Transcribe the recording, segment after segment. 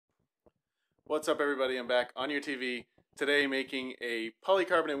What's up everybody, I'm back on your TV today making a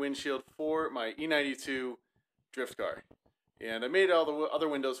polycarbonate windshield for my E92 drift car. And I made all the other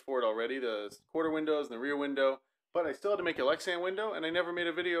windows for it already, the quarter windows and the rear window, but I still had to make a Lexan window and I never made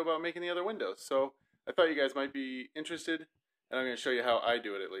a video about making the other windows. So I thought you guys might be interested and I'm going to show you how I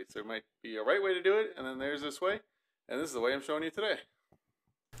do it at least. There might be a right way to do it and then there's this way, and this is the way I'm showing you today.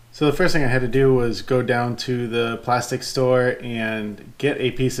 So the first thing I had to do was go down to the plastic store and get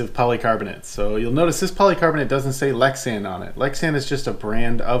a piece of polycarbonate. So you'll notice this polycarbonate doesn't say Lexan on it. Lexan is just a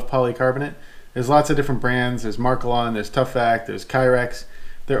brand of polycarbonate. There's lots of different brands. There's Markalon, there's Tough-Vac, there's Kyrex.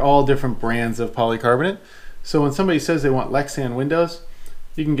 They're all different brands of polycarbonate. So when somebody says they want Lexan windows,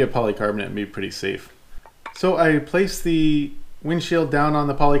 you can get polycarbonate and be pretty safe. So I placed the windshield down on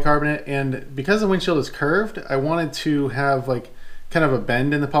the polycarbonate, and because the windshield is curved, I wanted to have like kind of a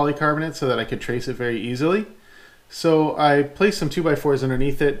bend in the polycarbonate so that I could trace it very easily. So I placed some 2x4s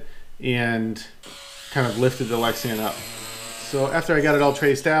underneath it and kind of lifted the Lexan up. So after I got it all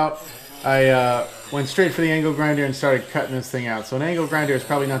traced out, I went straight for the angle grinder and started cutting this thing out. So an angle grinder is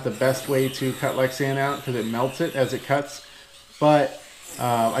probably not the best way to cut Lexan out because it melts it as it cuts, but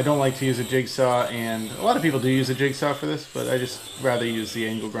I don't like to use a jigsaw, and a lot of people do use a jigsaw for this, but I just rather use the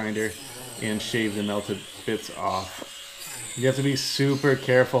angle grinder and shave the melted bits off. You have to be super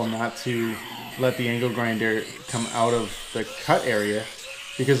careful not to let the angle grinder come out of the cut area,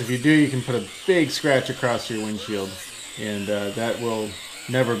 because if you do, you can put a big scratch across your windshield, and that will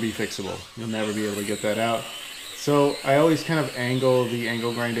never be fixable. You'll never be able to get that out. So I always kind of angle the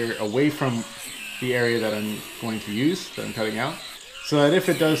angle grinder away from the area that I'm going to use, that I'm cutting out, so that if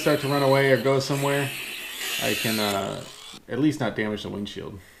it does start to run away or go somewhere, I can at least not damage the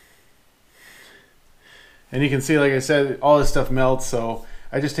windshield. And you can see, like I said, all this stuff melts, so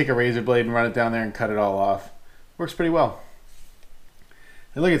I just take a razor blade and run it down there and cut it all off. Works pretty well.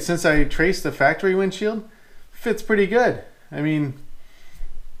 And look, since I traced the factory windshield, fits pretty good. I mean,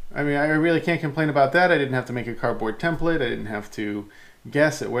 I really can't complain about that. I didn't have to make a cardboard template. I didn't have to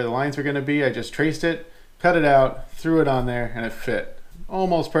guess at where the lines were going to be. I just traced it, cut it out, threw it on there, and it fit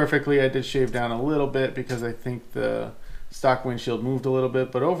almost perfectly. I did shave down a little bit because I think the stock windshield moved a little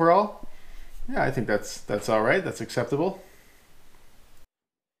bit, but overall, yeah, I think that's all right. That's acceptable.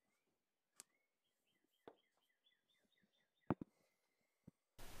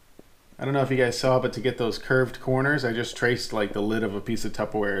 I don't know if you guys saw, but to get those curved corners, I just traced like the lid of a piece of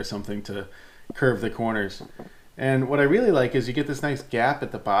Tupperware or something to curve the corners. And what I really like is you get this nice gap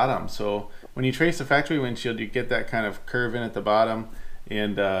at the bottom. So when you trace the factory windshield, you get that kind of curve in at the bottom,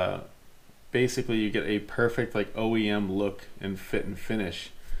 and basically you get a perfect like OEM look and fit and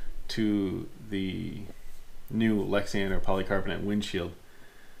finish to the new Lexan or polycarbonate windshield.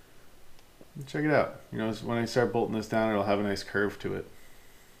 Check it out. You know, when I start bolting this down, it'll have a nice curve to it.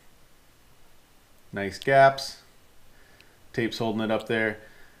 Nice gaps. Tape's holding it up there.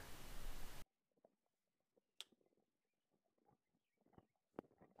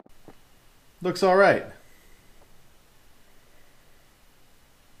 Looks all right.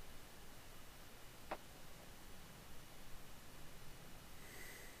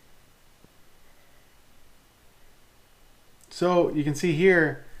 So you can see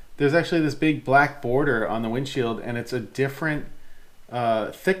here, there's actually this big black border on the windshield, and it's a different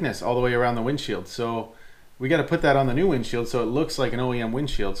thickness all the way around the windshield. So we got to put that on the new windshield so it looks like an OEM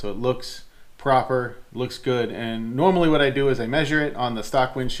windshield, so it looks proper, looks good. And normally what I do is I measure it on the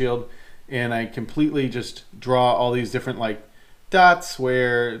stock windshield, and I completely just draw all these different like dots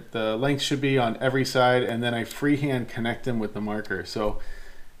where the length should be on every side, and then I freehand connect them with the marker. So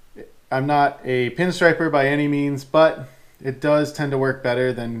I'm not a pinstriper by any means, but it does tend to work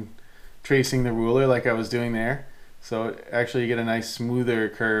better than tracing the ruler like I was doing there. So actually you get a nice smoother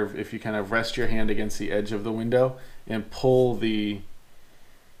curve if you kind of rest your hand against the edge of the window and pull the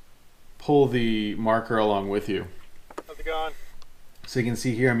marker along with you. How's it going? So you can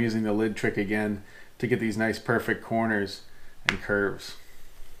see here I'm using the lid trick again to get these nice perfect corners and curves.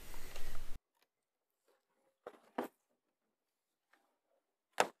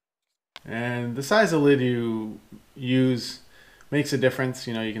 And the size of lid you use makes a difference.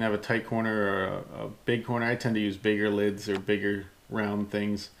 You know, you can have a tight corner or a big corner. I tend to use bigger lids or bigger round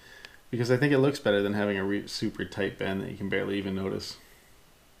things because I think it looks better than having a super tight bend that you can barely even notice.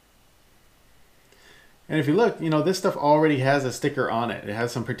 And if you look, you know, this stuff already has a sticker on it. It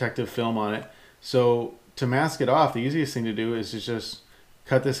has some protective film on it. So to mask it off, the easiest thing to do is to just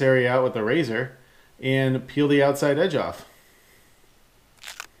cut this area out with a razor and peel the outside edge off.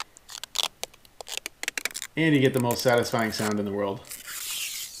 And you get the most satisfying sound in the world.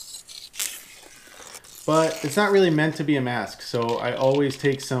 but it's not really meant to be a mask. So I always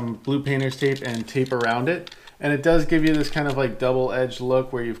take some blue painter's tape and tape around it. And it does give you this kind of like double-edged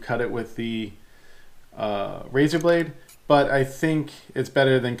look where you've cut it with the razor blade. But I think it's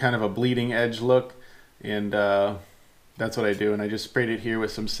better than kind of a bleeding edge look. And that's what I do. And I just sprayed it here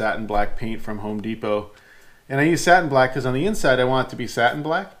with some satin black paint from Home Depot. And I use satin black because on the inside I want it to be satin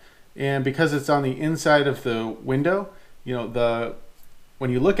black. And because it's on the inside of the window, you know,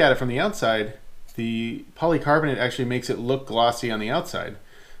 when you look at it from the outside, the polycarbonate actually makes it look glossy on the outside.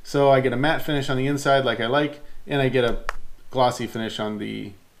 So I get a matte finish on the inside like I like, and I get a glossy finish on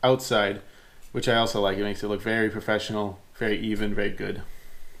the outside, which I also like. It makes it look very professional, very even, very good.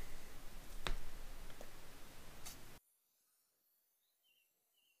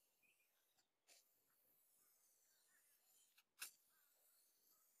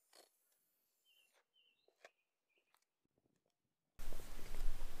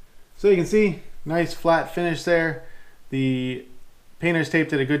 So you can see, nice flat finish there. The painter's tape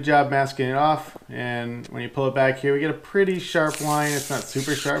did a good job masking it off, and when you pull it back here, we get a pretty sharp line. It's not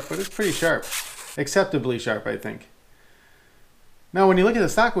super sharp, but it's pretty sharp. Acceptably sharp, I think. Now when you look at the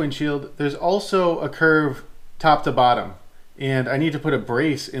stock windshield, there's also a curve top to bottom, and I need to put a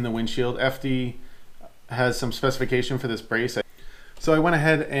brace in the windshield. FD has some specification for this brace. So I went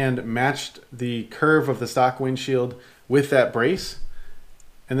ahead and matched the curve of the stock windshield with that brace.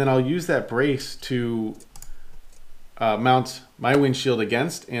 And then I'll use that brace to mount my windshield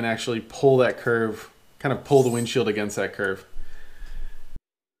against and actually pull that curve, kind of pull the windshield against that curve.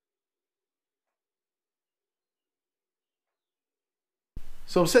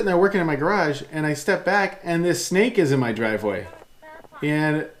 So I'm sitting there working in my garage and I step back and this snake is in my driveway.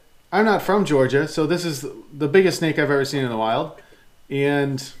 And I'm not from Georgia, so this is the biggest snake I've ever seen in the wild.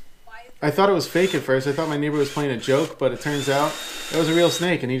 And I thought it was fake at first. I thought my neighbor was playing a joke, but it turns out it was a real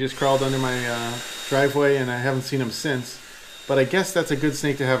snake, and he just crawled under my driveway, and I haven't seen him since. But I guess that's a good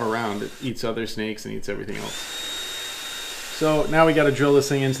snake to have around. It eats other snakes and eats everything else. So now we got to drill this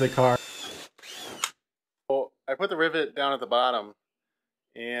thing into the car. Well, I put the rivet down at the bottom,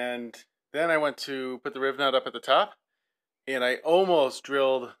 and then I went to put the riv nut up at the top, and I almost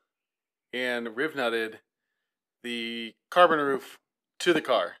drilled and riv nutted the carbon roof to the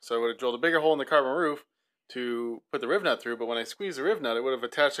car. So I would have drilled a bigger hole in the carbon roof to put the riv nut through, but when I squeezed the riv nut, it would have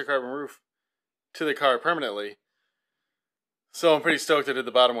attached the carbon roof to the car permanently. So I'm pretty stoked I did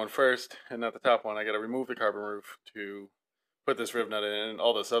the bottom one first and not the top one. I got to remove the carbon roof to put this riv nut in, and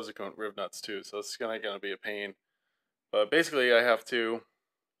all the subsequent riv nuts too. So it's gonna be a pain. But basically I have to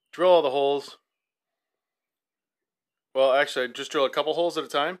drill all the holes. Well, actually I just drill a couple holes at a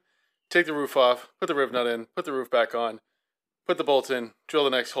time, take the roof off, put the riv nut in, put the roof back on, put the bolts in, drill the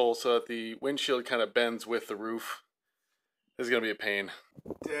next hole so that the windshield kind of bends with the roof. This is going to be a pain.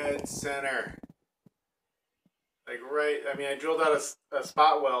 Dead center. Like right, I mean I drilled out a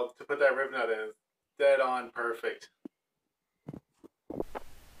spot weld to put that riv nut in. Dead on perfect.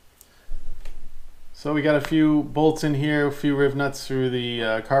 So we got a few bolts in here, a few riv nuts through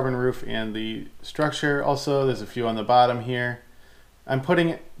the carbon roof and the structure. Also, there's a few on the bottom here. I'm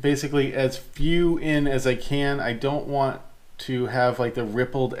putting basically as few in as I can. I don't want to have like the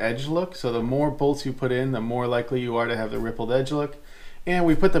rippled edge look. So the more bolts you put in, the more likely you are to have the rippled edge look. And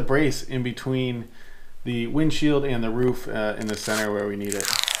we put the brace in between the windshield and the roof in the center where we need it.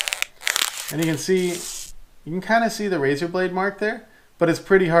 And you can see, you can kind of see the razor blade mark there, but it's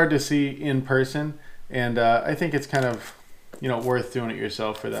pretty hard to see in person. And I think it's kind of, you know, worth doing it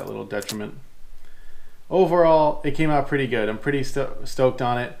yourself for that little detriment. Overall, it came out pretty good. I'm pretty stoked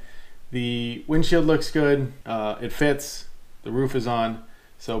on it. The windshield looks good. It fits. The roof is on.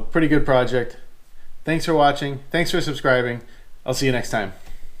 So pretty good project. Thanks for watching. Thanks for subscribing. I'll see you next time.